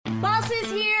Bus is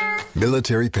here!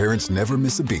 Military parents never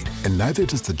miss a beat, and neither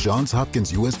does the Johns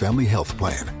Hopkins U.S. Family Health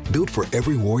Plan. Built for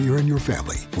every warrior in your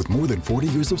family, with more than 40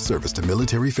 years of service to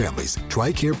military families.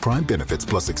 TRICARE Prime benefits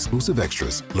plus exclusive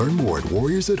extras. Learn more at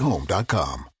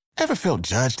warriorsathome.com. Ever felt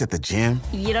judged at the gym?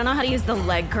 You don't know how to use the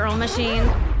leg curl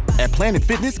machine? At Planet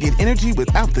Fitness, get energy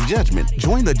without the judgment.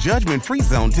 Join the judgment-free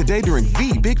zone today during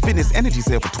the Big Fitness Energy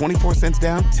Sale for 24 cents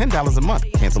down, $10 a month.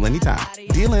 Cancel anytime.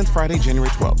 Deal ends Friday, January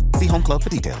 12th. See Home Club for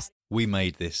details. We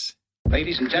made this.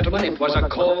 Ladies and gentlemen, it was a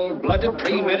cold-blooded,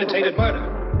 premeditated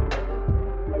murder.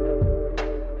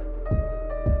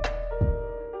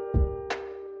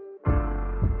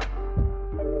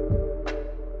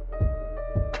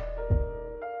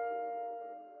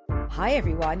 Hi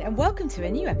everyone, and welcome to a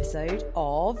new episode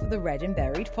of the Read and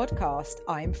Buried podcast.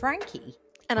 I'm Frankie.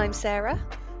 And I'm Sarah.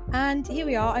 And here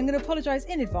we are. I'm going to apologise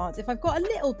in advance if I've got a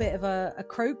little bit of a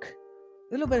croak,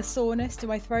 a little bit of soreness to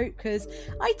my throat, because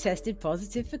I tested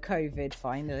positive for COVID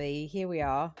finally. Here we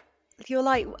are. You're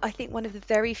like, I think, one of the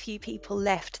very few people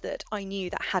left that I knew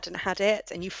that hadn't had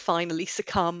it, and you finally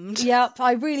succumbed. Yep,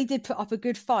 I really did put up a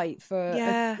good fight for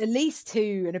Yeah. at least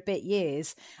 2 and a bit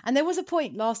years. And there was a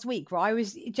point last week where I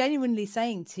was genuinely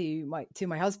saying to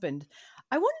my husband,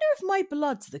 I wonder if my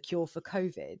blood's the cure for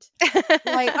COVID.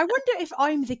 Like, I wonder if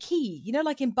I'm the key. You know,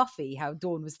 like in Buffy, how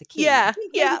Dawn was the key. Yeah, I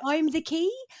think yeah. maybe I'm the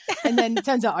key. And then it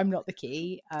turns out I'm not the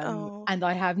key. Oh. And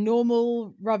I have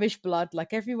normal rubbish blood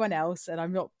like everyone else. And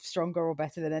I'm not stronger or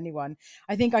better than anyone.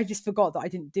 I think I just forgot that I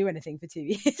didn't do anything for 2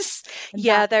 years. And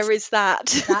Yeah, that's- there is that.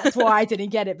 that's why I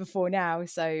didn't get it before now.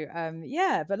 So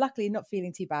yeah, but luckily not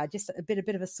feeling too bad. Just a bit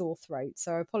of a sore throat.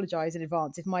 So I apologise in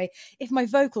advance if my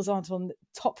vocals aren't on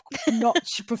top notch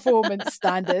performance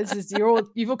standards, as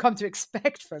you've all come to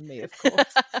expect from me, of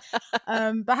course.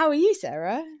 But how are you,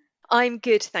 Sarah? I'm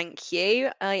good, thank you.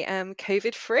 I am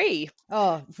COVID free.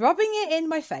 Oh, rubbing it in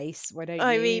my face. Why don't you?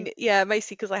 I mean, yeah,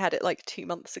 mostly because I had it like 2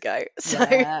 months ago. So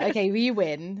Yeah, okay, well, you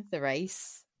win the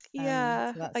race.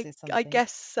 yeah, So that's I something.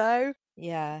 guess so.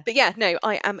 Yeah. But yeah, no,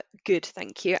 I am good,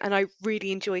 thank you. And I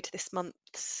really enjoyed this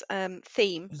month's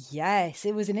theme. Yes,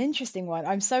 it was an interesting one.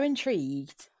 I'm so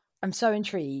intrigued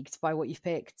by what you've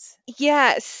picked.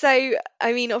 Yeah, so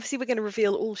I mean, obviously, we're going to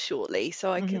reveal all shortly,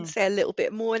 so I can Mhm. say a little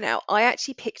bit more now. I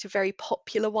actually picked a very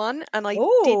popular one, and I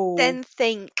Ooh. did then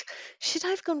think, should I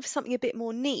have gone for something a bit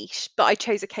more niche? But I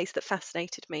chose a case that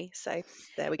fascinated me, so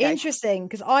there we go. Interesting,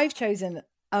 because I've chosen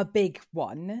a big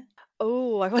one.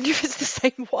 Oh, I wonder if it's the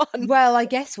same one. Well, I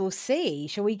guess we'll see.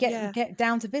 Shall we Yeah. get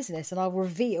down to business, and I'll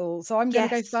reveal. So I'm going to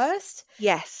go Yes. first,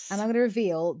 Yes. and I'm going to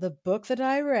reveal the book that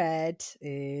I read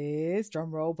is drum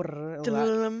roll, all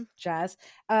that jazz.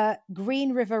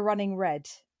 Green River Running Red.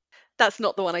 That's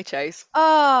not the one I chose,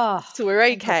 Ah, so we're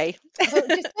okay. so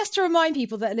just to remind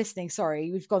people that are listening, sorry,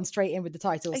 we've gone straight in with the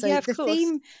title. So Yeah, of the course.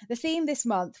 theme this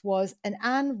month was an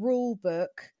Anne Rule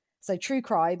book, so true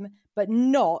crime, but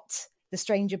not The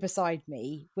Stranger Beside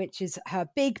Me, which is her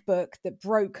big book that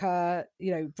broke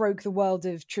the world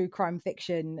of true crime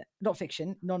fiction,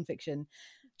 non-fiction.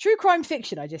 True crime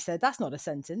fiction, I just said. That's not a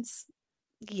sentence.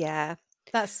 Yeah.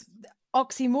 That's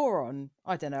oxymoron.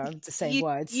 I don't know, I'm just saying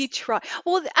words. You try.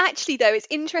 Well, actually, though, it's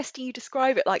interesting you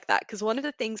describe it like that, because one of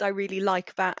the things I really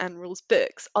like about Anne Rule's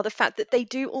books are the fact that they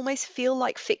do almost feel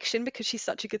like fiction because she's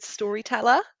such a good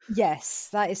storyteller. Yes,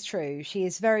 that is true. She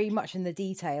is very much in the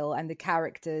detail and the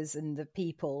characters and the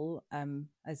people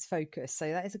as focus.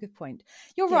 So that is a good point.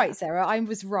 You're Yeah. right, Sarah. I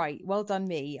was right. Well done,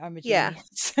 me. I'm a Yeah.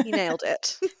 genius. You nailed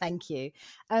it. Thank you.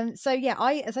 So yeah,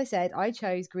 as I said, I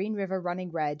chose Green River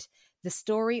Running Red, the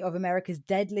story of America's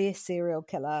deadliest serial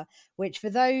killer, which for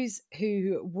those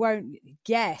who won't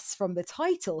guess from the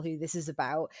title who this is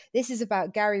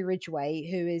about Gary Ridgway,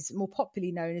 who is more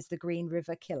popularly known as the Green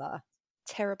River Killer.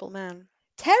 Terrible man.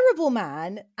 Terrible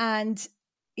man, and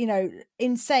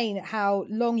insane how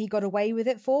long he got away with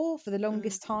it for the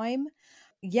longest time.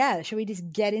 Yeah, shall we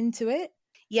just get into it?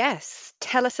 Yes.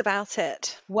 Tell us about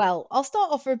it. Well, I'll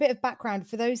start off for a bit of background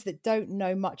for those that don't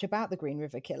know much about the Green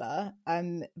River Killer,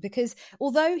 because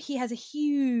although he has a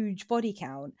huge body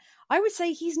count, I would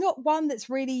say he's not one that's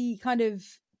really kind of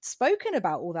spoken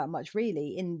about all that much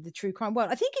really in the true crime world.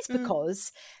 I think it's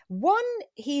because one,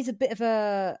 he's a bit of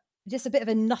a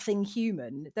nothing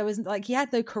human. There was he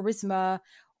had no charisma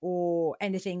or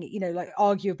anything, like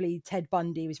arguably Ted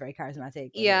Bundy was very charismatic.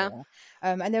 Yeah.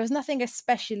 And there was nothing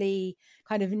especially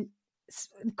kind of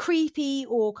creepy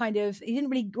or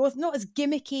was not as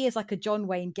gimmicky as like a John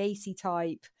Wayne Gacy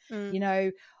type,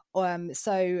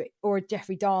 or a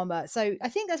Jeffrey Dahmer. So I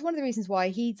think that's one of the reasons why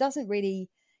he doesn't really,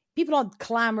 people aren't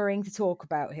clamoring to talk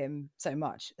about him so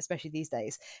much, especially these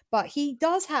days. But he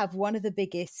does have one of the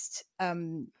biggest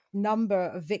number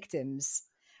of victims.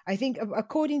 I think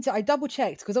according to, I double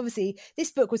checked because obviously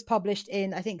this book was published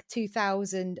in, I think,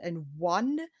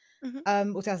 2001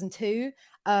 Mhm. or 2002.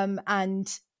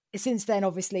 And since then,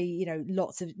 obviously, you know,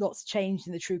 lots changed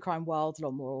in the true crime world, a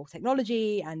lot more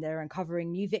technology, and they're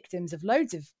uncovering new victims of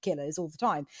loads of killers all the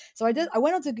time. So I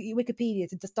went onto Wikipedia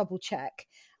to just double check.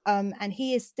 And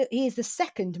he is the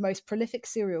second most prolific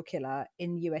serial killer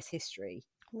in US history.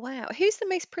 Wow. Who's the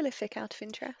most prolific out of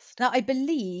interest? Now, I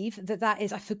believe that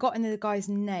is, I've forgotten the guy's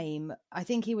name. I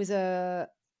think he was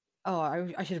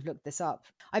I should have looked this up.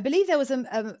 I believe there was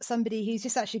somebody who's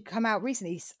just actually come out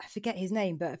recently. I forget his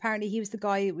name, but apparently he was the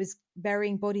guy who was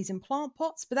burying bodies in plant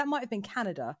pots. But that might have been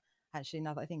Canada, actually,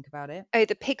 now that I think about it. Oh,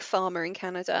 the pig farmer in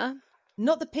Canada.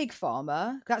 Not the pig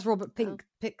farmer. That's Robert Picton,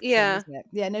 Yeah. isn't it?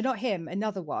 Yeah, no, not him.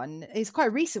 Another one. It's quite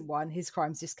a recent one. His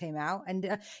crimes just came out.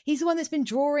 And he's the one that's been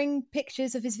drawing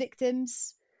pictures of his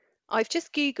victims. I've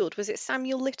just Googled, was it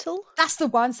Samuel Little? That's the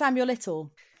one, Samuel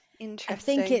Little.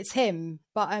 Interesting. I think it's him,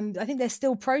 but I think they're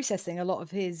still processing a lot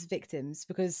of his victims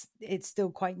because it's still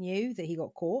quite new that he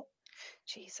got caught.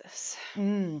 Jesus.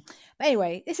 But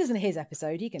anyway, this isn't his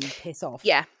episode. He can piss off.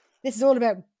 Yeah. This is all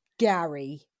about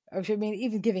Gary. I mean,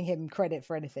 even giving him credit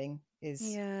for anything is...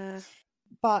 Yeah.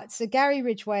 But so Gary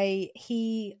Ridgway,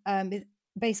 he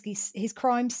basically, his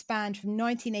crimes spanned from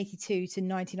 1982 to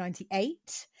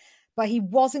 1998, but he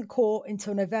wasn't caught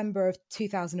until November of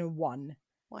 2001.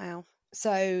 Wow.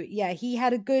 So, yeah, he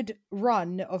had a good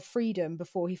run of freedom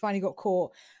before he finally got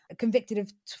caught, convicted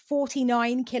of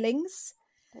 49 killings.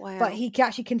 Wow. But he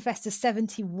actually confessed to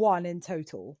 71 in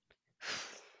total.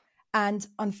 And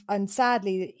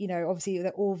sadly, you know, obviously,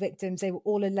 they're all victims. They were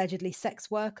all allegedly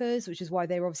sex workers, which is why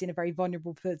they were obviously in a very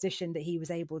vulnerable position that he was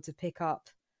able to pick up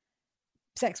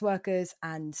sex workers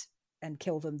and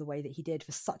kill them the way that he did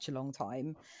for such a long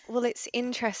time. Well, it's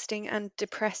interesting and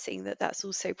depressing that that's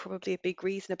also probably a big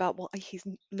reason about why he's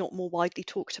not more widely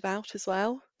talked about as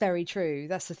well. Very true.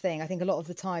 That's the thing. I think a lot of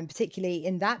the time, particularly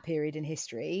in that period in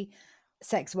history,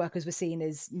 sex workers were seen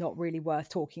as not really worth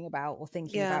talking about or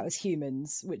thinking about as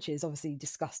humans, which is obviously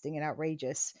disgusting and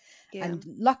outrageous. Yeah. And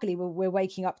luckily, we're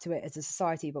waking up to it as a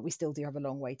society, but we still do have a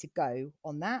long way to go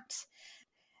on that.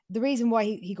 The reason why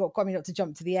he got caught, I mean, not to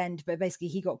jump to the end, but basically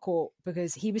he got caught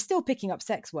because he was still picking up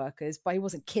sex workers, but he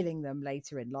wasn't killing them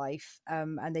later in life.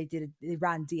 And they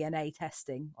ran DNA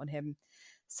testing on him.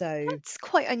 So that's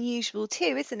quite unusual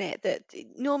too, isn't it? That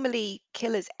normally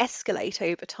killers escalate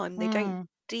over time. They don't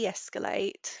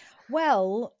de-escalate.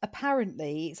 Well,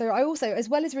 apparently. So I also, as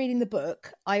well as reading the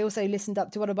book, I also listened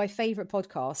up to one of my favourite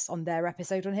podcasts on their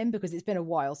episode on him because it's been a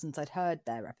while since I'd heard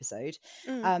their episode.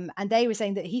 And they were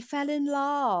saying that he fell in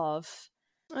love.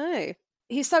 Oh.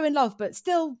 He's so in love, but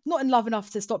still not in love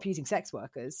enough to stop using sex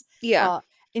workers. Yeah. But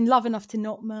in love enough to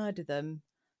not murder them.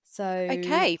 So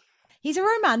okay. He's a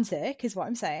romantic, is what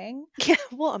I'm saying. Yeah,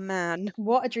 what a man.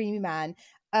 What a dreamy man.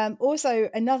 Also,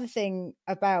 another thing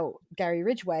about Gary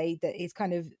Ridgway that is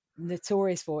kind of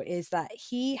notorious for is that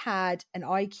he had an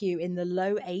IQ in the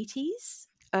low 80s.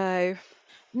 Oh.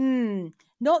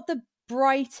 Not the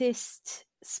brightest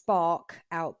spark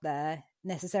out there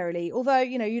necessarily. Although,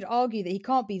 you know, you'd argue that he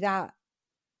can't be that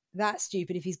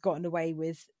stupid if he's gotten away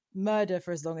with murder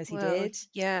for as long as he did.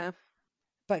 Yeah.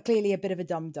 But clearly a bit of a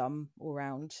dum-dum all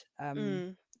round.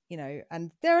 You know,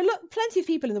 and there are plenty of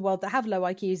people in the world that have low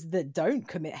IQs that don't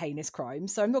commit heinous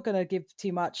crimes. So I'm not going to give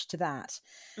too much to that.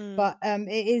 But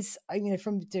it is, you know,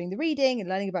 from doing the reading and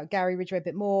learning about Gary Ridgway a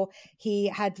bit more, he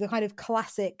had the kind of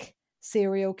classic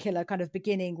serial killer kind of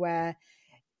beginning where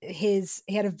he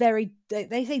had a very,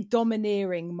 they say,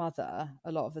 domineering mother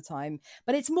a lot of the time,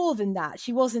 but it's more than that.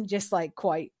 She wasn't just like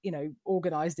quite, you know,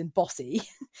 organized and bossy,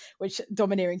 which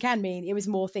domineering can mean. It was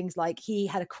more things like he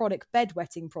had a chronic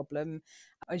bedwetting problem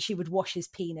and she would wash his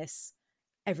penis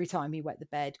every time he wet the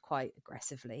bed quite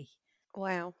aggressively.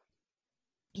 Wow.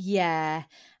 Yeah.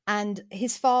 And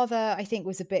his father, I think,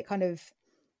 was a bit kind of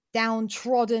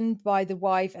downtrodden by the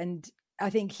wife, and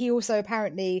I think he also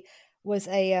apparently was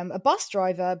a bus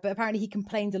driver, but apparently he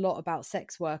complained a lot about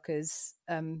sex workers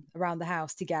around the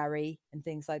house to Gary and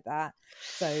things like that.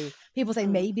 So people say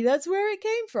maybe that's where it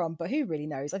came from, but who really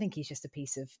knows? I think he's just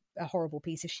a horrible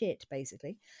piece of shit,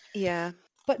 basically. Yeah.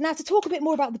 But now to talk a bit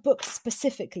more about the book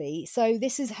specifically. So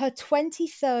this is her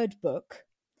 23rd book.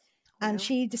 And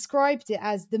she described it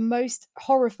as the most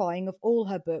horrifying of all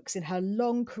her books in her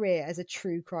long career as a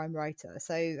true crime writer.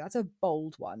 So that's a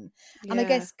bold one. Yeah. And I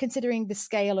guess considering the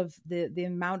scale of the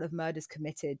amount of murders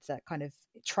committed, that kind of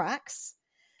tracks.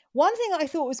 One thing I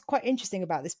thought was quite interesting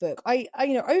about this book, I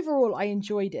you know, overall I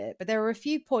enjoyed it, but there are a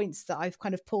few points that I've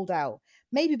kind of pulled out,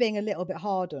 maybe being a little bit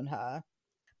hard on her.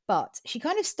 But she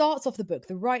kind of starts off the book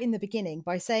right in the beginning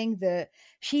by saying that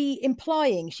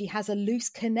implying she has a loose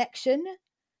connection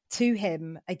to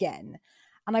him again.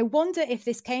 And I wonder if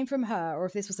this came from her or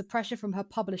if this was a pressure from her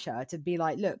publisher to be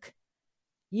like, look,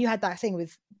 you had that thing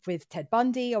with Ted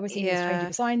Bundy, obviously, with Stranger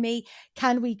Beside Me.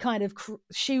 Can we kind of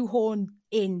shoehorn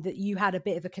in that you had a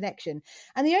bit of a connection?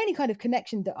 And the only kind of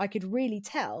connection that I could really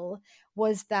tell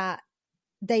was that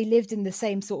they lived in the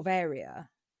same sort of area.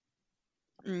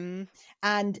 And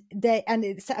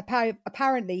it's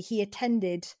apparently he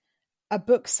attended a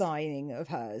book signing of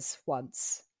hers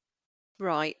once.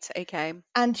 Right, okay.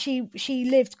 And she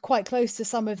lived quite close to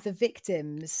some of the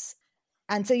victims.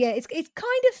 And so, yeah, it's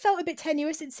kind of felt a bit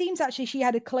tenuous. It seems actually she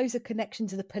had a closer connection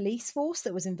to the police force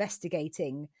that was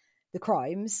investigating the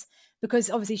crimes, because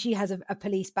obviously she has a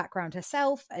police background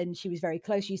herself, and she was very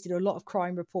close. She used to do a lot of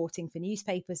crime reporting for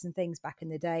newspapers and things back in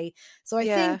the day. So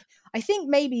I think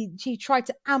maybe she tried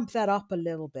to amp that up a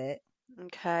little bit.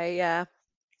 Okay, yeah.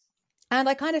 And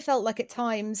I kind of felt like at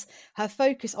times her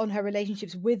focus on her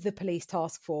relationships with the police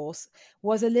task force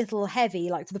was a little heavy,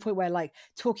 like to the point where like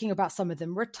talking about some of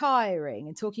them retiring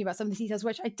and talking about some of the details,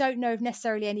 which I don't know if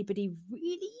necessarily anybody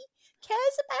really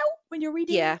cares about when you're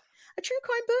reading a true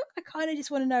crime book. I kind of just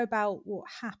want to know about what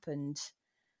happened.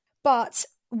 But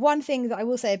one thing that I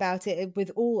will say about it,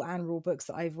 with all Ann Rule books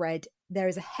that I've read, there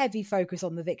is a heavy focus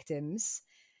on the victims.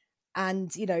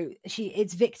 And, you know,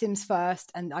 it's victims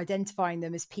first and identifying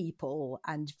them as people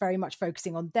and very much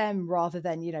focusing on them rather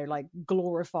than, you know, like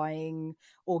glorifying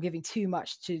or giving too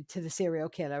much to the serial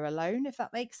killer alone, if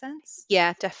that makes sense.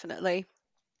 Yeah, definitely.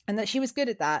 And that she was good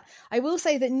at that. I will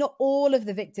say that not all of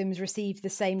the victims received the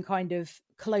same kind of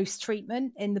close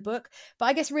treatment in the book. But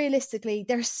I guess realistically,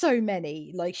 there are so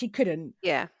many, like she couldn't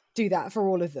do that for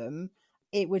all of them.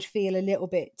 It would feel a little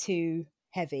bit too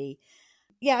heavy.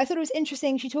 Yeah, I thought it was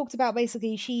interesting. She talked about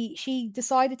basically she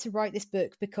decided to write this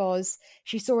book because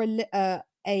she saw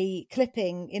a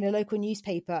clipping in a local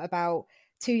newspaper about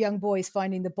two young boys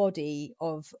finding the body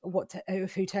of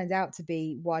who turned out to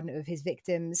be one of his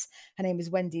victims. Her name was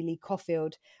Wendy Lee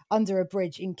Caulfield, under a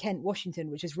bridge in Kent,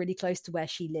 Washington, which is really close to where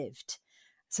she lived.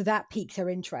 So that piqued her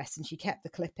interest, and she kept the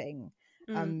clipping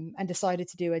and decided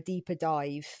to do a deeper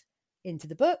dive into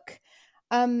the book.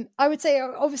 I would say,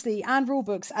 obviously, Ann Rule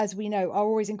books, as we know, are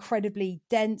always incredibly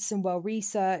dense and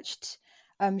well-researched.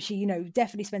 She, you know,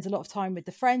 definitely spends a lot of time with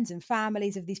the friends and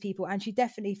families of these people, and she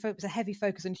definitely focuses a heavy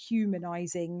focus on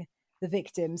humanizing the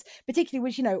victims, particularly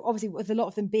with, you know, obviously with a lot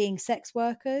of them being sex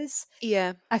workers.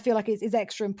 Yeah. I feel like it's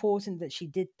extra important that she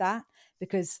did that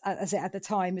because, as I said, at the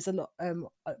time, it's a lot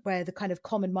where the kind of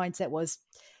common mindset was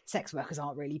sex workers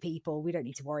aren't really people. We don't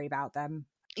need to worry about them.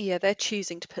 Yeah, they're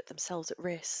choosing to put themselves at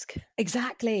risk.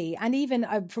 Exactly. And even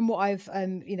from what I've,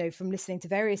 you know, from listening to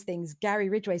various things, Gary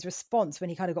Ridgway's response when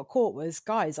he kind of got caught was,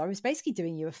 guys, I was basically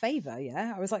doing you a favor.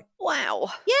 Yeah. I was like, wow.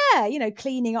 Yeah. You know,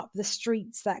 cleaning up the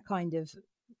streets, that kind of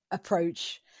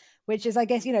approach, which is, I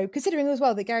guess, you know, considering as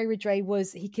well that Gary Ridgway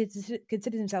he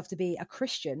considered himself to be a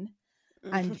Christian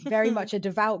and very much a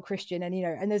devout Christian. And, you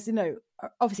know, and there's, you know,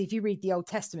 obviously if you read the Old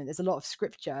Testament, there's a lot of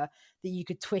scripture that you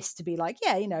could twist to be like,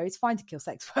 yeah, you know, it's fine to kill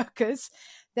sex workers.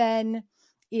 Then,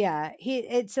 yeah,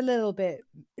 it's a little bit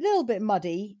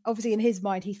muddy. Obviously in his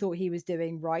mind, he thought he was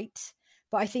doing right.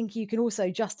 But I think you can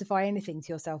also justify anything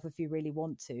to yourself if you really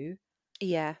want to.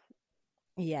 Yeah.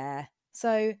 Yeah.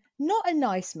 So not a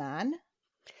nice man.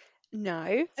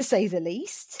 No. To say the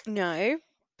least. No.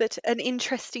 But an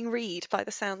interesting read by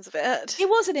the sounds of it. It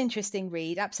was an interesting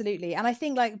read, absolutely. And I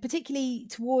think like particularly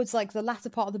towards like the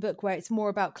latter part of the book where it's more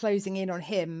about closing in on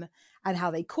him and how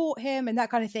they caught him and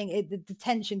that kind of thing, the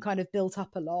tension kind of built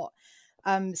up a lot.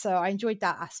 So I enjoyed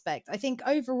that aspect. I think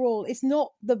overall it's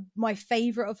not my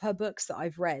favorite of her books that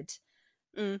I've read.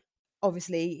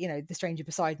 Obviously, you know, The Stranger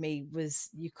Beside Me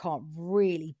you can't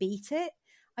really beat it,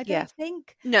 I don't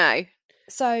think. No.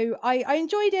 So I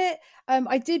enjoyed it.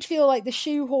 I did feel like the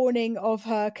shoehorning of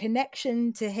her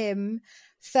connection to him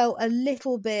felt a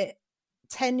little bit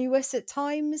tenuous at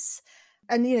times.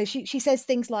 And, you know, she says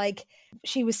things like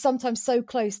she was sometimes so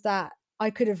close that I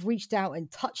could have reached out and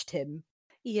touched him.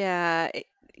 Yeah.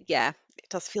 It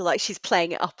does feel like she's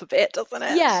playing it up a bit, doesn't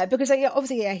it? Yeah, because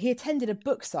obviously he attended a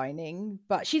book signing,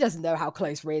 but she doesn't know how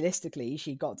close realistically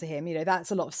she got to him. You know,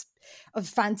 that's a lot of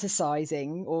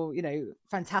fantasizing or, you know,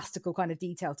 fantastical kind of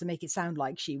detail to make it sound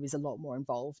like she was a lot more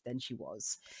involved than she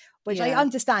was, which I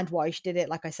understand why she did it.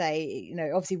 Like I say, you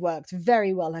know, obviously worked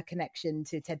very well her connection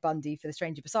to Ted Bundy for The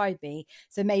Stranger Beside Me.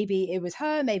 So maybe it was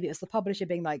her, maybe it was the publisher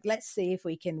being like, let's see if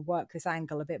we can work this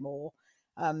angle a bit more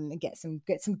and get some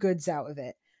goods out of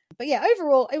it. But yeah,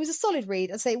 overall, it was a solid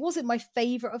read. I'd say it wasn't my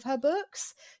favourite of her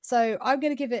books. So I'm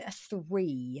going to give it a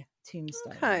 3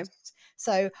 tombstones. Okay.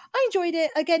 So I enjoyed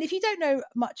it. Again, if you don't know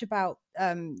much about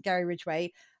Gary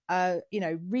Ridgway,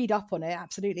 read up on it,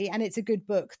 absolutely. And it's a good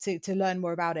book to learn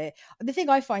more about it. The thing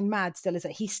I find mad still is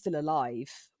that he's still alive,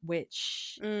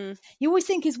 which you always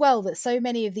think as well that so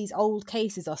many of these old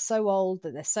cases are so old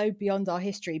that they're so beyond our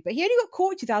history. But he only got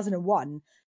caught in 2001.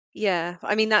 Yeah,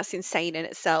 I mean, that's insane in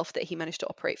itself that he managed to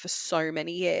operate for so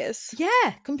many years.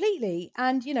 Yeah, completely.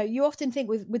 And, you often think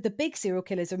with the big serial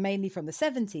killers are mainly from the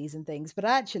 70s and things, but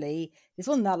actually this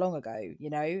wasn't that long ago,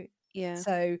 Yeah.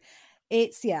 So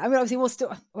it's, I mean, obviously, it was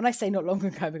still, when I say not long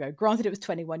ago, granted it was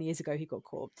 21 years ago he got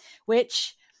caught,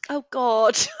 which... Oh,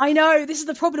 God. I know, this is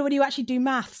the problem when you actually do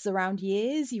maths around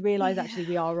years. You realise actually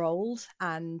we are old,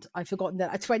 and I've forgotten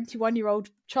that a 21-year-old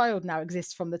child now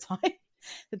exists from the time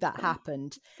that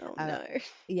happened. Oh, no.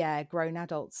 Yeah, grown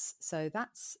adults. So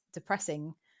that's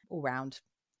depressing all round.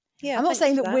 Yeah, I'm not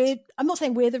saying that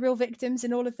we're the real victims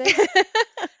in all of this,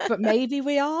 but maybe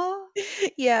we are.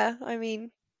 Yeah, I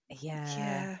mean...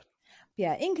 Yeah.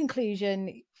 In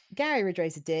conclusion, Gary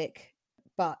Ridgway's a dick,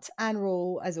 but Ann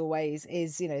Rule, as always,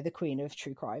 is, the queen of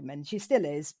true crime, and she still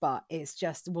is, but it's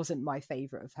just wasn't my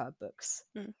favourite of her books.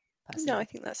 No, I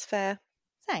think that's fair.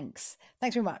 Thanks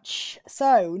very much.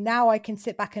 So now I can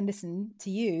sit back and listen to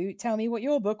you tell me what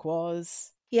your book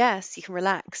was. Yes, you can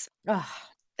relax. Ugh.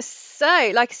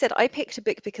 So, like I said, I picked a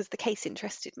book because the case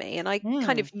interested me, and I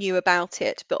kind of knew about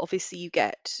it, but obviously you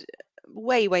get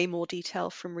way, way more detail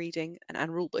from reading an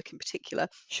Ann Rule book in particular.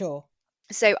 Sure.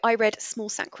 So I read Small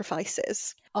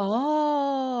Sacrifices.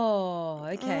 Oh,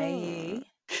 okay.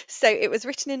 So it was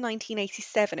written in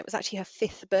 1987. It was actually her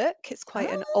 5th book. It's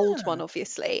quite an old one,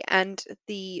 obviously. And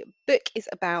the book is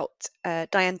about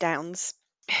Diane Downs,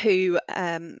 who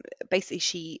basically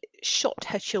she shot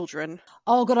her children.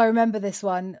 Oh, God, I remember this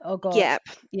one. Oh, God. Yep.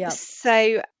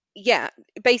 So,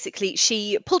 basically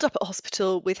she pulled up at a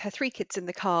hospital with her 3 kids in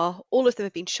the car. All of them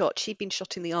had been shot. She'd been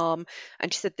shot in the arm.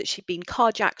 And she said that she'd been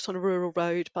carjacked on a rural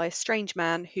road by a strange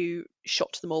man who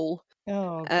shot them all.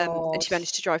 Oh, God. And she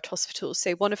managed to drive to hospital.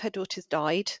 So one of her daughters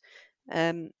died,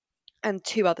 and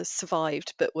 2 others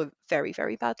survived, but were very,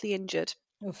 very badly injured.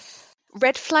 Oof.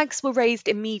 Red flags were raised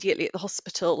immediately at the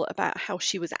hospital about how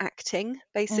she was acting,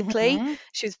 basically. Mm-hmm.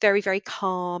 She was very, very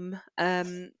calm,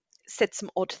 said some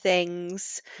odd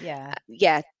things. Yeah.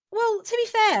 Well, to be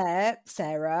fair,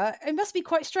 Sarah, it must be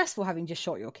quite stressful having just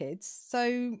shot your kids.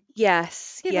 So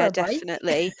yes, give her a break.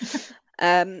 Definitely.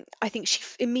 I think she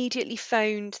immediately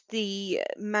phoned the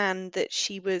man that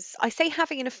she was, I say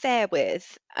having an affair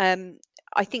with.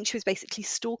 I think she was basically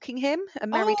stalking him, a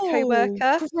married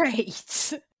co-worker.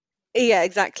 Great. Yeah,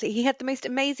 exactly. He had the most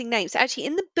amazing name. So actually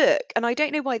in the book, and I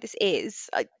don't know why this is,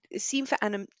 I assume for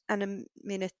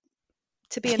anonymity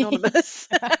to be anonymous.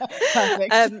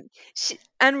 Perfect.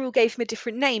 Ann Rule gave him a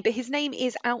different name, but his name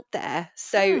is out there.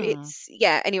 So it's,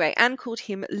 anyway, Anne called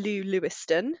him Lou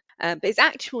Lewiston, but his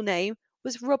actual name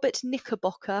was Robert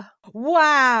Knickerbocker.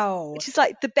 Wow. Which is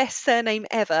like the best surname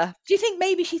ever. Do you think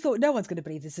maybe she thought no one's going to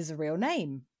believe this is a real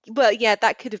name? Well, yeah,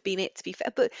 that could have been it, to be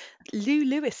fair. But Lou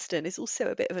Lewiston is also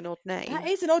a bit of an odd name. That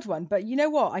is an odd one, but you know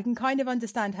what? I can kind of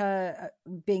understand her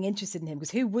being interested in him,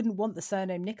 because who wouldn't want the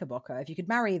surname Knickerbocker if you could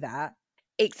marry that?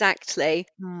 Exactly.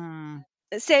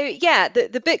 So, yeah,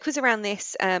 the book was around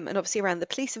this, and obviously around the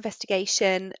police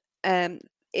investigation.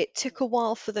 It took a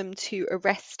while for them to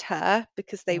arrest her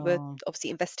because they were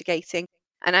obviously investigating.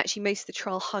 And actually, most of the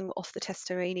trial hung off the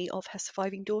testimony of her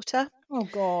surviving daughter. Oh,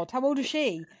 God. How old is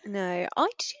she? No,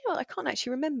 I can't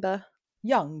actually remember.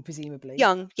 Young, presumably.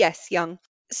 Young, yes, young.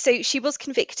 So she was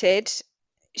convicted.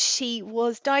 She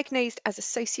was diagnosed as a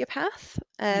sociopath.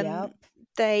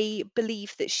 They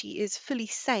believe that she is fully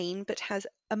sane but has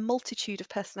a multitude of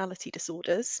personality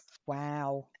disorders.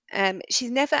 Wow. She's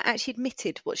never actually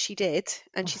admitted what she did,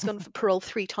 and she's gone for parole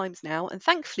 3 times now, and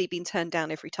thankfully been turned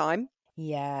down every time.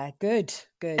 Yeah, good.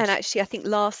 And actually, I think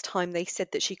last time they said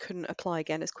that she couldn't apply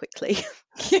again as quickly.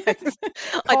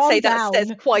 I'd say that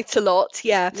says quite a lot.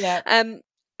 Yeah.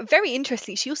 Very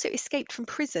interestingly, she also escaped from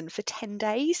prison for 10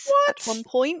 days at one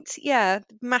point. Yeah,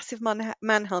 massive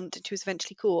manhunt, and she was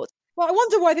eventually caught. Well, I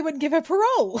wonder why they wouldn't give her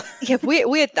parole. Yeah,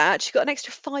 weird that. She got an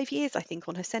extra 5 years, I think,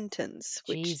 on her sentence,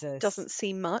 which Jesus. Doesn't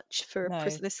seem much for a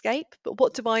prison escape. But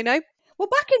what do I know? Well,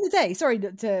 back in the day, sorry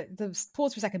to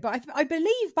pause for a second, but I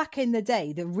believe back in the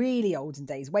day, the really olden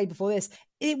days, way before this,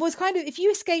 it was kind of, if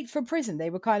you escaped from prison, they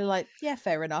were kind of like, yeah,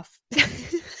 fair enough.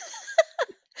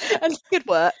 And Good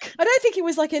work. I don't think it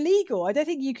was like illegal. I don't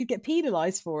think you could get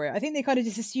penalised for it. I think they kind of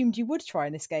just assumed you would try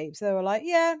and escape. So they were like,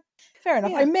 yeah, fair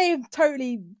enough. Yeah. I may have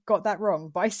totally got that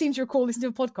wrong, but I seem to recall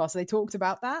listening to a podcast where they talked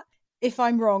about that. If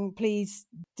I'm wrong, please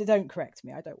don't correct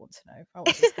me. I don't want to know. I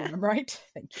want to assume I'm right.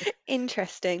 Thank you.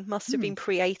 Interesting. Must have been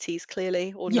pre-80s,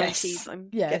 clearly, or Yes. 90s, I'm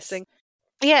Yes. guessing.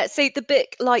 Yeah, so the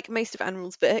book, like most of Anne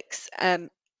Rule's books,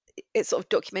 it sort of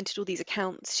documented all these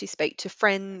accounts. She spoke to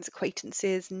friends,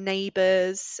 acquaintances,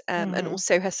 neighbours, and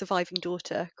also her surviving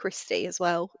daughter, Christy, as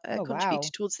well,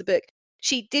 contributed towards the book.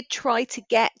 She did try to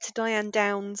get Diane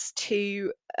Downs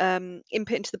to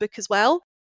input into the book as well,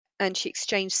 and she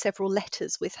exchanged several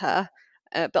letters with her,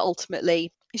 but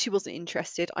ultimately she wasn't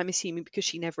interested. I'm assuming because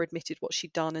she never admitted what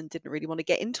she'd done and didn't really want to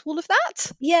get into all of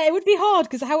that. Yeah, it would be hard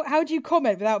because how do you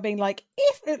comment without being like,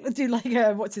 if do like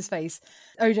what's his face,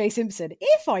 OJ Simpson?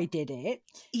 If I did it,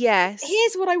 Yes,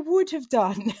 here's what I would have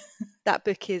done. that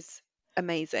book is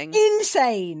amazing,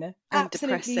 Insane, and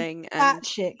absolutely depressing, and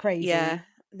batshit crazy. yeah,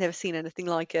 never seen anything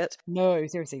like it. No,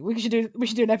 seriously, we should do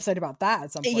an episode about that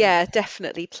at some point. Yeah,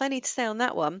 definitely, plenty to say on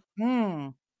that one.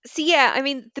 So yeah, I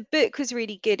mean, the book was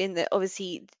really good in that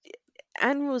obviously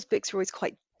Anne Rule's books are always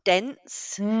quite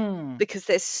dense because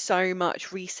there's so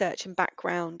much research and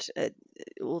background,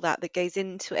 all that goes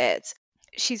into it.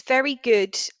 She's very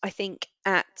good, I think,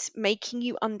 at making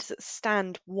you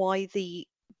understand why the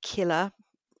killer,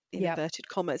 in inverted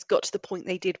commas, got to the point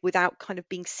they did without kind of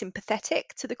being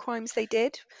sympathetic to the crimes they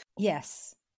did.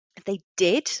 Yes. They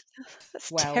did.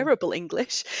 That's terrible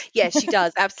English. Yes, she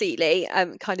does, absolutely.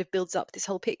 Kind of builds up this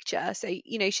whole picture. So,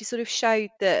 you know, she sort of showed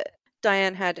that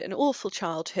Diane had an awful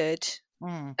childhood,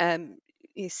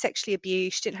 sexually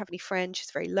abused, she didn't have any friends, she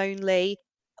was very lonely.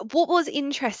 What was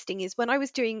interesting is when I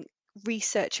was doing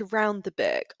research around the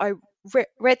book, I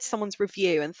read someone's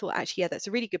review and thought, actually, yeah, that's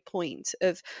a really good point.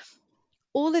 Of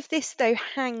all of this, though,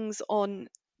 hangs on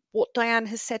what Diane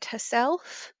has said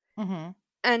herself.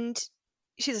 And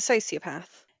she's a sociopath.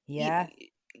 Yeah.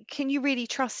 Can you really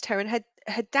trust her? And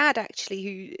her dad, actually,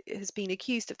 who has been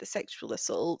accused of the sexual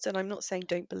assault, and I'm not saying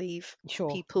don't believe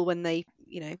people when they,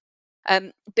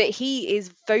 but he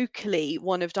is vocally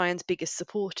one of Diane's biggest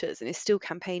supporters and is still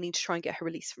campaigning to try and get her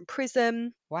released from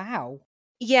prison. Wow.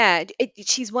 Yeah,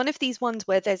 she's one of these ones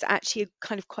where there's actually a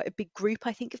kind of quite a big group,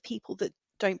 I think, of people that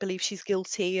don't believe she's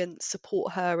guilty and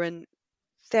support her, and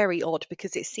very odd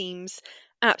because it seems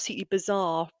absolutely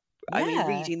bizarre. I mean,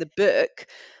 reading the book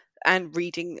and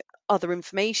reading other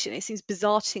information, it seems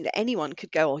bizarre to think that anyone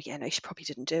could go, oh yeah, no, she probably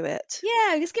didn't do it.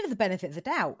 Yeah, just give her the benefit of the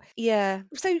doubt. Yeah.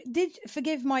 So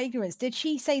forgive my ignorance, did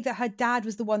she say that her dad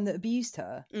was the one that abused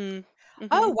her?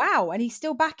 Oh, wow. And he's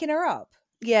still backing her up?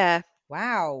 Yeah.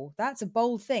 Wow, that's a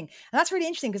bold thing. And that's really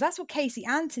interesting because that's what Casey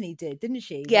Anthony did, didn't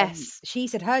she? Yes. She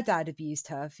said her dad abused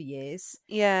her for years.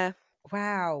 Yeah.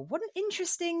 Wow, what an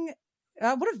interesting...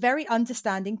 what a very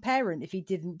understanding parent if he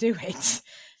didn't do it.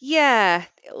 Yeah,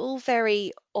 all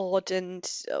very odd, and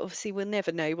obviously we'll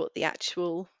never know what the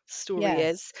actual story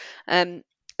is.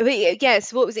 But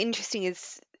yes, what was interesting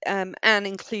is Anne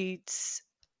includes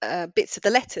bits of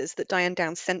the letters that Diane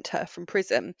Downs sent her from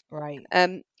prison. Right.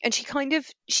 And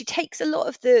she takes a lot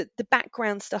of the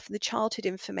background stuff and the childhood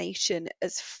information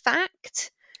as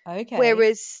fact. Okay.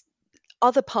 Whereas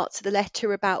other parts of the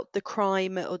letter about the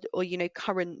crime or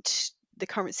the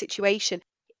current situation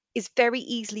is very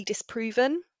easily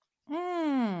disproven,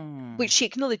 which she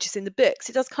acknowledges in the books.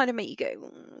 It does kind of make you go,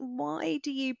 why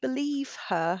do you believe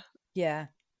her? Yeah.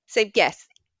 So yes,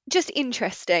 just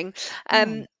interesting.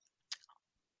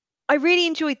 I really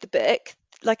enjoyed the book.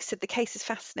 Like I said, the case is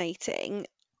fascinating.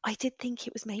 I did think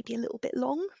it was maybe a little bit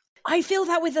long. I feel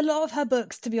that with a lot of her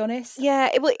books, to be honest. Yeah,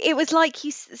 it was like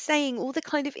you saying all the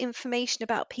kind of information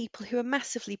about people who are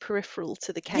massively peripheral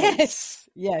to the case.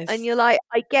 Yes. And you're like,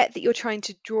 I get that you're trying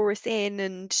to draw us in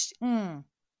and,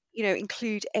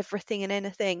 include everything and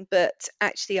anything, but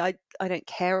actually I don't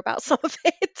care about some of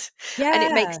it. Yeah. And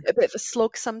it makes it a bit of a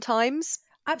slog sometimes.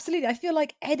 Absolutely. I feel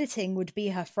like editing would be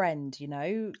her friend,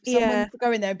 Someone to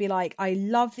go in there and be like, I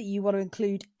love that you want to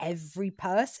include every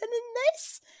person in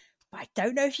this, but I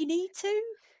don't know if you need to.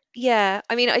 Yeah,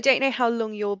 I mean, I don't know how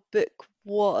long your book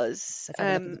was. Let's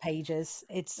have a look at the pages.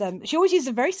 It's she always uses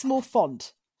a very small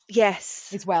font.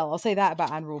 Yes. As well. I'll say that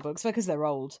about Anne Rule books because they're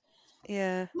old.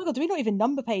 Yeah. Oh my god, do we not even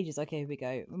number pages? Okay, here we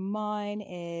go. Mine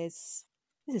is...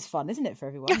 This is fun, isn't it, for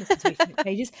everyone?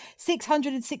 Pages.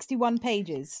 661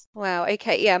 pages. Wow,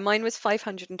 okay. Yeah, mine was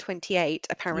 528.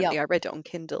 Apparently, I read it on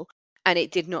Kindle. And it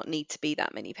did not need to be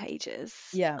that many pages.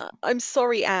 Yeah. I'm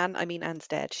sorry, Anne. I mean, Anne's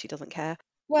dead. She doesn't care.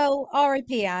 Well,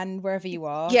 R.I.P. Anne, wherever you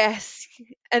are. Yes,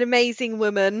 an amazing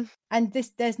woman. And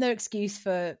there's no excuse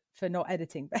for not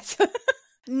editing better.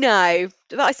 No,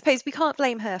 but I suppose we can't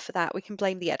blame her for that. We can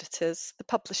blame the editors, the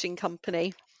publishing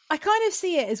company. I kind of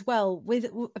see it as well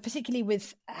particularly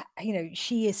with,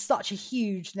 she is such a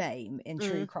huge name in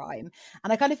true crime.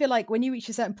 And I kind of feel like when you reach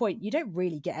a certain point, you don't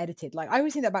really get edited. Like I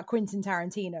always think that about Quentin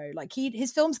Tarantino, like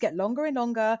his films get longer and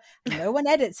longer. No one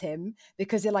edits him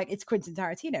because they're like, it's Quentin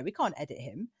Tarantino. We can't edit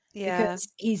him because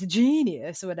he's a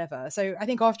genius or whatever. So I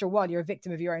think after a while, you're a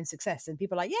victim of your own success and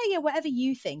people are like, yeah, whatever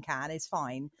you think, Anne, is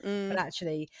fine. But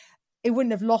actually it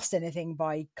wouldn't have lost anything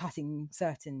by cutting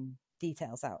certain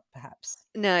details out, perhaps.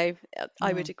 No,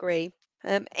 I would agree.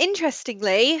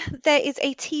 Interestingly, there is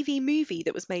a TV movie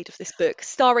that was made of this book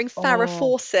starring Farrah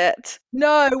Fawcett.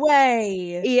 No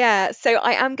way. Yeah, so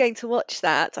I am going to watch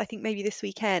that. I think maybe this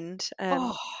weekend.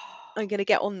 I'm going to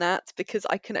get on that because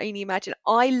I can only imagine.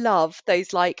 I love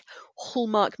those like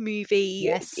Hallmark movie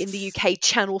in the UK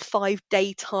Channel 5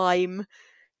 daytime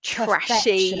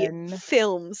trashy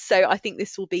films, so I think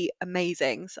this will be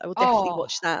amazing, so I will definitely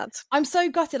watch that. I'm so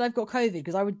gutted I've got COVID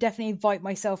because I would definitely invite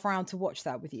myself around to watch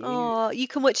that with you. You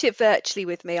can watch it virtually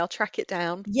with me. I'll track it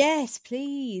down. Yes,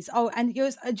 please. And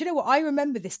yours, do you know what, I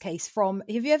remember this case from,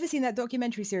 have you ever seen that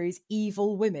documentary series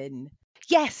Evil Women?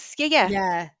 Yes,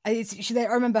 yeah. I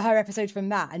remember her episode from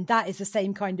that, and that is the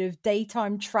same kind of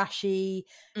daytime trashy,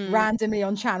 randomly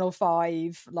on Channel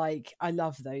 5. Like, I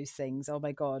love those things. Oh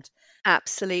my god,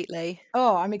 absolutely.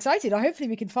 Oh, I'm excited. Hopefully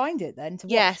we can find it then to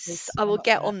watch. Yes, I will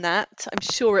get on that. I'm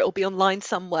sure it'll be online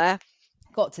somewhere.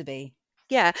 Got to be.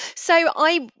 Yeah, so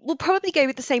I will probably go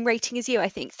with the same rating as you. I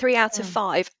think 3 out of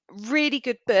 5. Really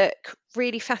good book,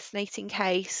 really fascinating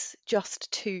case,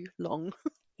 just too long.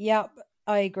 Yep.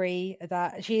 I agree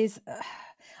that she is.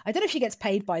 I don't know if she gets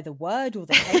paid by the word or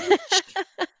the page.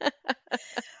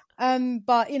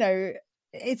 But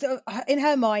it's in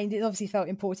her mind. It obviously felt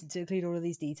important to include all of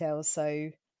these details. So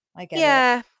I get it.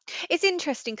 Yeah, it's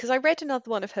interesting because I read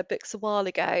another one of her books a while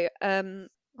ago.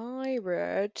 I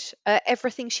read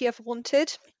Everything She Ever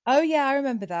Wanted. Oh yeah, I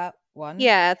remember that one.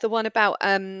 Yeah, the one about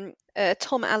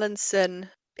Tom Allinson.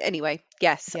 Anyway,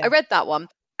 yes, I read that one.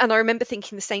 And I remember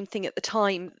thinking the same thing at the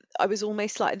time. I was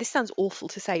almost like, this sounds awful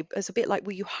to say, but it's a bit like,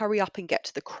 will you hurry up and get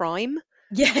to the crime?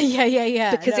 Yeah.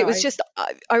 Because it was just,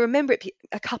 I remember it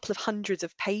a couple of hundreds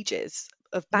of pages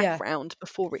of background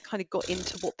before it kind of got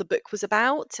into what the book was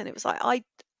about. And it was like, I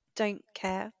don't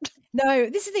care. No,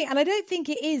 this is the thing. And I don't think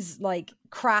it is like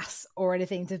crass or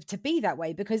anything to be that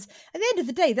way, because at the end of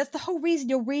the day, that's the whole reason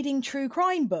you're reading true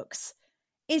crime books,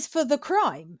 is for the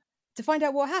crime. To find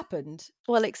out what happened.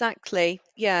 Well, exactly.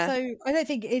 Yeah. So I don't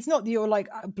think it's not that you're like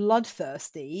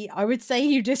bloodthirsty. I would say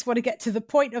you just want to get to the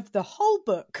point of the whole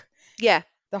book. Yeah.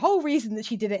 The whole reason that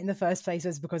she did it in the first place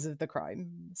was because of the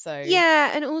crime. So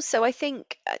yeah, and also I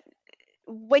think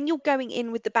when you're going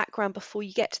in with the background before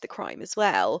you get to the crime as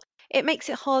well, it makes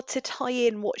it hard to tie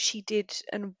in what she did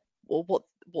or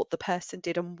what the person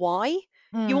did and why.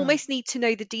 You almost need to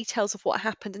know the details of what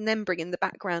happened and then bring in the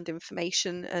background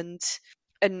information and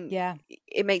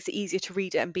it makes it easier to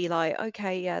read it and be like,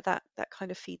 okay, yeah, that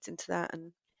kind of feeds into that.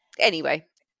 And anyway,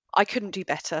 I couldn't do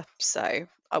better, so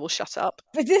I will shut up.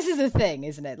 But this is the thing,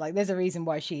 isn't it? Like, there's a reason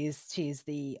why she is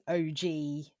the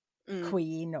OG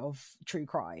queen of true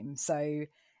crime. So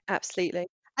absolutely.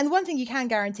 And one thing you can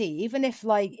guarantee, even if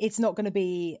like it's not going to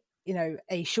be,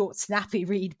 a short, snappy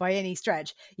read by any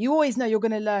stretch, you always know you're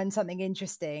going to learn something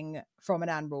interesting from an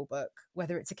Ann Rule book,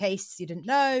 whether it's a case you didn't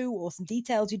know or some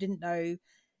details you didn't know.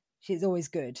 She's always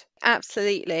good.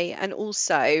 Absolutely. And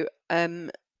also,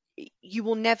 you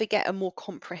will never get a more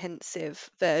comprehensive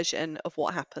version of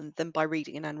what happened than by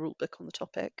reading an Ann Rule book on the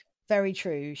topic. Very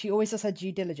true. She always does her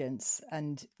due diligence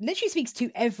and literally speaks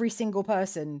to every single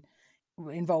person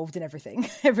involved in everything,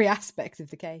 every aspect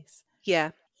of the case. Yeah.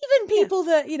 Even people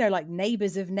that, like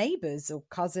neighbours of neighbours or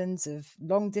cousins of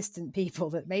long distant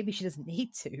people that maybe she doesn't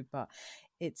need to, but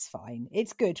it's fine.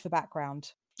 It's good for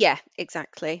background. Yeah,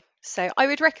 exactly. So I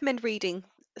would recommend reading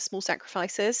Small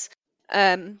Sacrifices.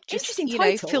 Interesting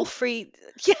title. Feel free.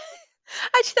 Yeah,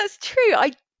 actually, that's true.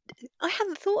 I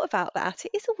hadn't thought about that.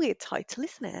 It is a weird title,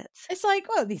 isn't it? It's like,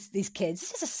 well, these kids,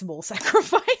 it's just a small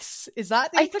sacrifice. Is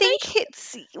that the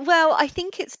I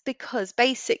think it's because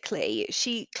basically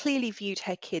she clearly viewed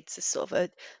her kids as sort of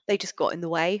they just got in the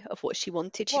way of what she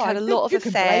wanted. She'd had a lot of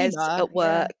affairs at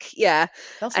work. Yeah.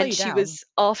 And she was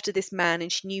after this man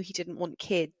and she knew he didn't want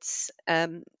kids.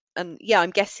 And yeah, I'm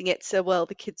guessing it's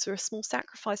the kids are a small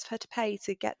sacrifice for her to pay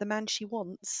to get the man she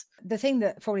wants. The thing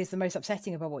that probably is the most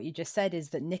upsetting about what you just said is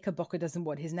that Knickerbocker doesn't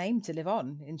want his name to live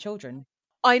on in children.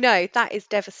 I know, that is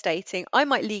devastating. I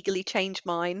might legally change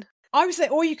mine. I would say,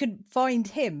 or you could find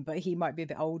him, but he might be a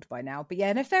bit old by now. But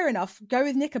yeah, no, fair enough. Go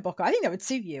with Knickerbocker. I think that would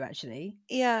suit you, actually.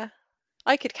 Yeah.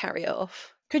 I could carry it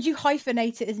off. Could you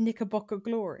hyphenate it as Knickerbocker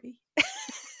Glory?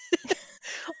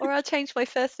 Or I'll change my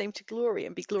first name to Glory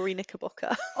and be Glory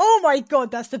Knickerbocker. Oh my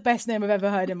God, that's the best name I've ever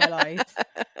heard in my life.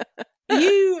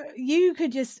 You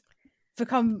could just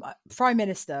become Prime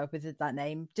Minister with that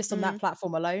name, just on that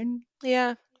platform alone.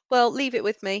 Yeah. Well, leave it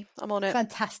with me. I'm on it.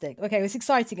 Fantastic. Okay, it's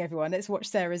exciting, everyone. Let's watch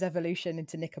Sarah's evolution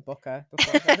into Knickerbocker.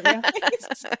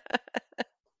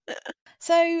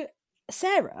 So,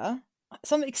 Sarah,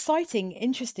 some exciting,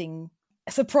 interesting,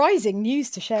 surprising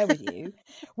news to share with you.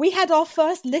 We had our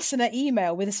first listener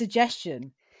email with a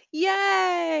suggestion.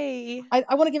 Yay!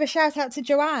 I want to give a shout out to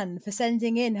Joanne for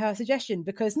sending in her suggestion,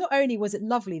 because not only was it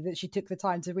lovely that she took the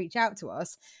time to reach out to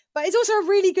us, but it's also a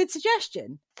really good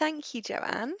suggestion. Thank you,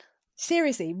 Joanne.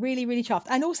 Seriously, really, really chuffed.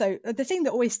 And also, the thing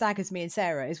that always staggers me and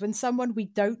Sarah is when someone we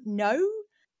don't know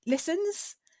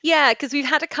listens. Yeah, because we've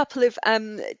had a couple of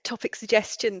topic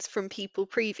suggestions from people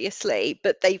previously,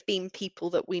 but they've been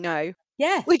people that we know.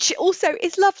 Yeah. Which also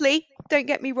is lovely, don't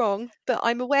get me wrong, but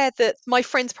I'm aware that my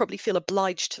friends probably feel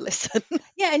obliged to listen.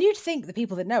 Yeah, and you'd think the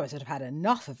people that know us would have had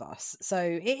enough of us. So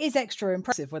it is extra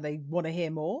impressive when they want to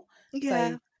hear more. Yeah.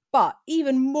 So, but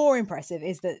even more impressive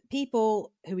is that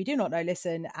people who we do not know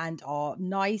listen and are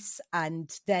nice,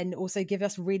 and then also give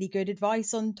us really good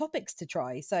advice on topics to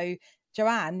try. So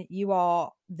Joanne, you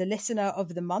are the listener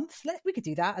of the month. We could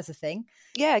do that as a thing.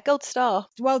 Yeah, gold star.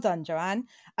 Well done, Joanne.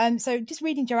 So just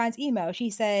reading Joanne's email, she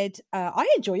said, I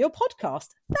enjoy your podcast.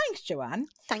 Thanks, Joanne.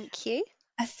 Thank you.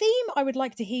 A theme I would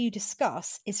like to hear you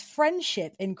discuss is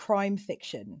friendship in crime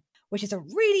fiction, which is a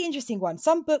really interesting one.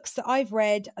 Some books that I've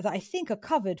read that I think are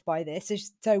covered by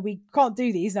this, so we can't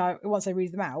do these now once I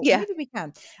read them out. Yeah. Maybe we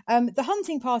can. The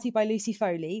Hunting Party by Lucy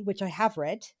Foley, which I have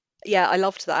read. Yeah, I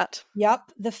loved that.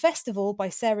 Yep. The Festival by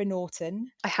Sarah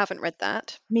Norton. I haven't read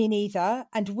that. Me neither.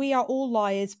 And We Are All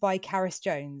Liars by Karis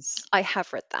Jones. I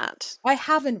have read that. I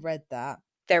haven't read that.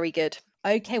 Very good.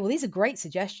 Okay, well, these are great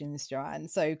suggestions, Joanne.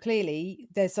 So clearly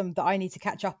there's some that I need to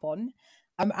catch up on.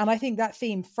 And I think that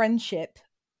theme, friendship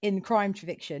in crime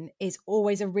fiction, is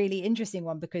always a really interesting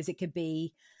one, because it could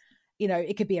be,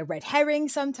 it could be a red herring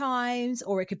sometimes,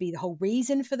 or it could be the whole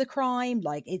reason for the crime.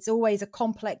 Like, it's always a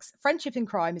complex. Friendship in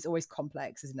crime is always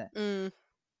complex, isn't it? Mm.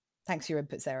 Thanks for your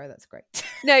input, Sarah. That's great.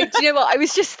 No, do you know what? I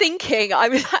was just thinking, I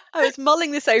was mulling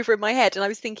this over in my head, and I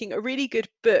was thinking a really good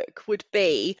book would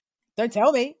be... Don't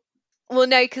tell me. Well,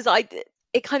 no, because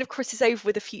it kind of crosses over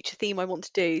with a future theme I want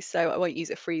to do, so I won't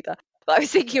use it for either. But I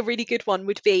was thinking a really good one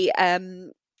would be,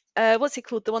 what's it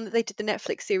called? The one that they did the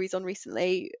Netflix series on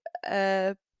recently.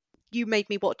 You made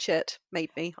me watch it.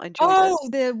 Made me. I enjoyed it. Oh,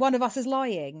 the One of Us is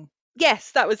Lying.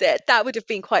 Yes, that was it. That would have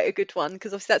been quite a good one,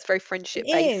 because obviously that's very friendship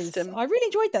based. I really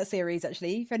enjoyed that series,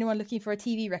 actually. For anyone looking for a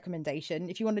TV recommendation,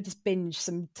 if you want to just binge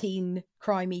some teen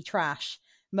crimey trash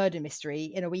murder mystery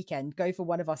in a weekend, go for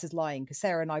One of Us is Lying, because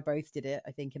Sarah and I both did it,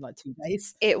 I think, in like 2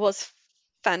 days. It was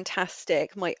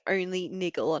fantastic. My only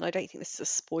niggle, and I don't think this is a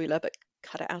spoiler, but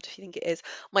cut it out if you think it is.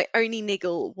 My only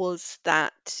niggle was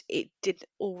that it didn't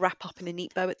all wrap up in a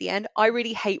neat bow at the end. I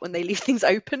really hate when they leave things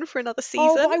open for another season.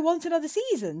 Oh, but I want another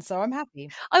season, so I'm happy.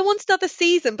 I wanted another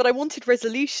season, but I wanted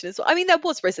resolution as well. I mean, there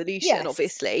was resolution, Yes.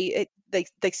 obviously. They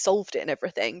solved it and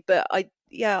everything, but I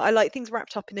like things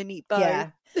wrapped up in a neat bow.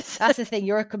 Yeah, that's the thing.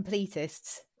 You're a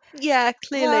completist. Yeah,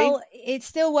 clearly. Well, it's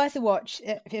still worth a watch.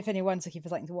 If anyone's looking for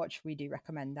something to watch, we do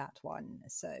recommend that one.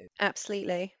 So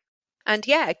Absolutely. And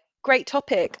yeah, great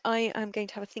topic. I am going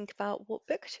to have a think about what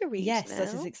book to read. yes, now.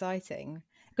 this is exciting.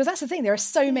 Because that's the thing, there are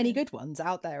so many good ones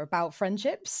out there about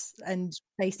friendships and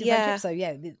based in friendships. So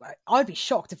yeah, I'd be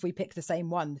shocked if we picked the same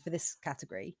one for this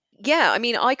category. Yeah, I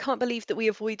mean, I can't believe that we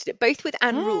avoided it, both with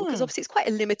Anne Rule, because obviously it's quite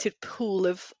a limited pool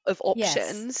of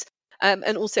options.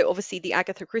 And also, obviously, the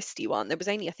Agatha Christie one. There was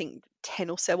only, I think, 10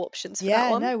 or so options for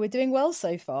that one. Yeah, no, we're doing well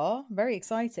so far. Very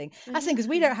exciting. That's the thing, because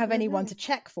we don't have anyone to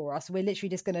check for us. We're literally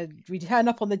just we turn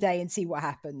up on the day and see what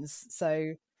happens.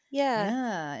 So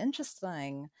yeah,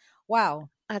 interesting. Wow.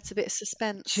 Adds a bit of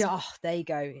suspense. Oh, there you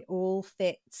go. It all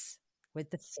fits with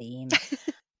the theme.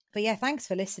 But yeah, thanks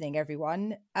for listening,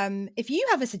 everyone. If you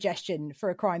have a suggestion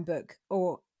for a crime book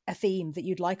or a theme that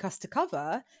you'd like us to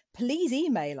cover, please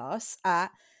email us at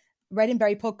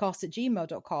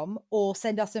redandberrypodcast@gmail.com, or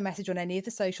send us a message on any of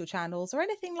the social channels or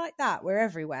anything like that. We're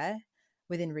everywhere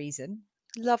within reason.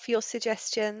 Love your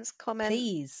suggestions, comments.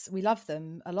 Please, we love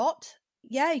them a lot.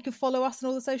 Yeah, you can follow us on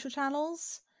all the social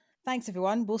channels. Thanks,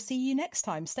 everyone. We'll see you next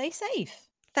time. Stay safe.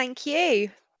 Thank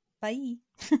you. Bye.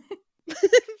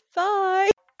 Bye.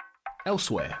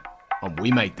 Elsewhere on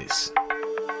We Made This.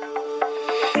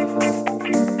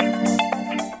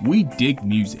 We dig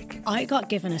music. I got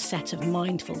given a set of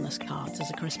mindfulness cards as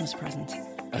a Christmas present.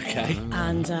 Okay.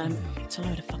 And it's a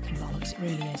load of fucking bollocks, it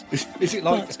really is. Is it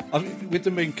like, with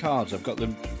them being cards, I've got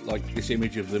them, like, this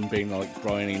image of them being like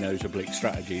Brian Eno's Oblique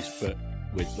Strategies, but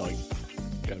with, like,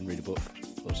 go and read a book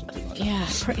or something like that. Yeah,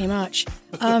 pretty much.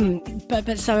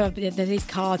 But so they're these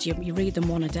cards, you read them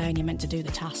one a day and you're meant to do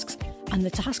the tasks. And the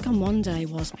task on one day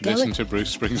was... Listen to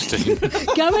Bruce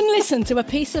Springsteen. Go and listen to a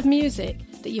piece of music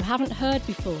that you haven't heard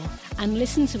before and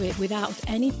listen to it without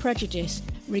any prejudice,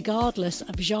 regardless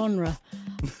of genre.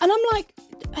 And I'm like,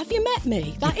 have you met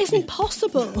me? That isn't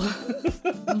possible.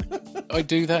 I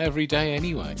do that every day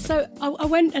anyway. So I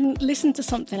went and listened to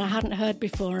something I hadn't heard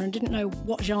before and didn't know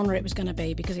what genre it was going to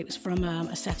be because it was from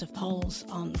a set of polls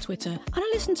on Twitter. And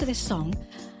I listened to this song.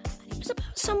 It was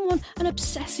about someone and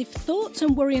obsessive thoughts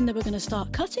and worrying they were going to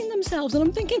start cutting themselves. And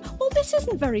I'm thinking, well, this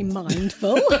isn't very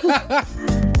mindful.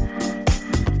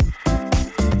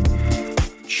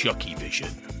 Chucky Vision,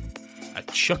 a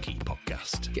Chucky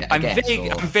podcast. I'm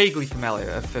vaguely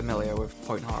familiar with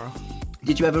point horror.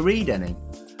 Did you ever read any?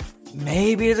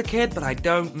 Maybe as a kid, but I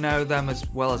don't know them as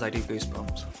well as I do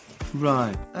Goosebumps.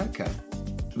 Right, okay.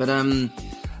 But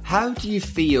how do you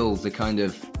feel the kind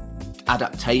of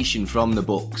adaptation from the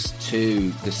books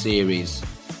to the series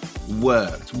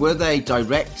worked? Were they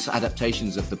direct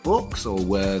adaptations of the books, or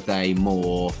were they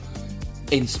more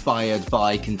inspired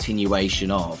by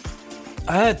continuation of?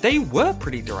 They were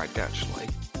pretty direct, actually.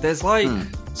 There's like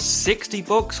 60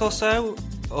 books or so,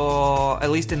 or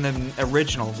at least in the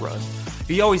original run.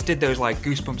 He always did those like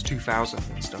Goosebumps 2000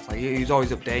 and stuff. Like he was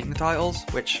always updating the titles,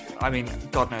 which, I mean,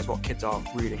 God knows what kids are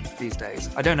reading these days.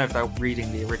 I don't know if they're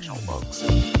reading the original books.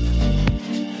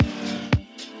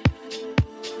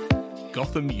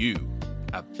 Gotham U,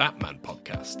 a Batman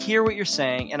podcast. Hear what you're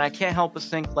saying, and I can't help but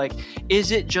think, like,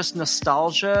 is it just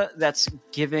nostalgia that's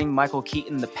giving Michael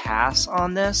Keaton the pass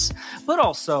on this? But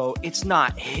also, it's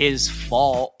not his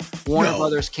fault. Warner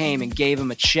Brothers came and gave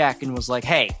him a check and was like,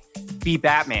 hey, be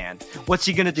Batman. What's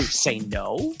he gonna do? Say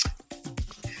no?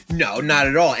 No, not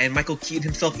at all. And Michael Keaton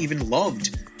himself even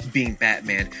loved being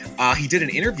Batman. He did an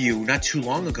interview not too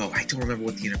long ago. I don't remember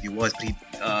what the interview was, but he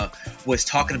was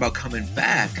talking about coming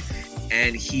back,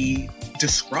 and he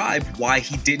described why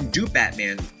he didn't do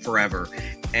Batman forever.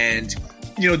 And,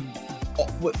 you know,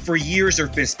 for years there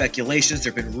have been speculations,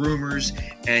 there have been rumors,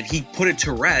 and he put it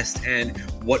to rest, and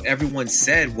what everyone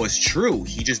said was true.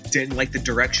 He just didn't like the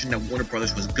direction that Warner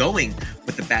Brothers was going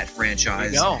with the Bat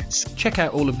franchise. Check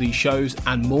out all of these shows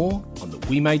and more on the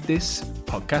We Made This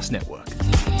podcast network.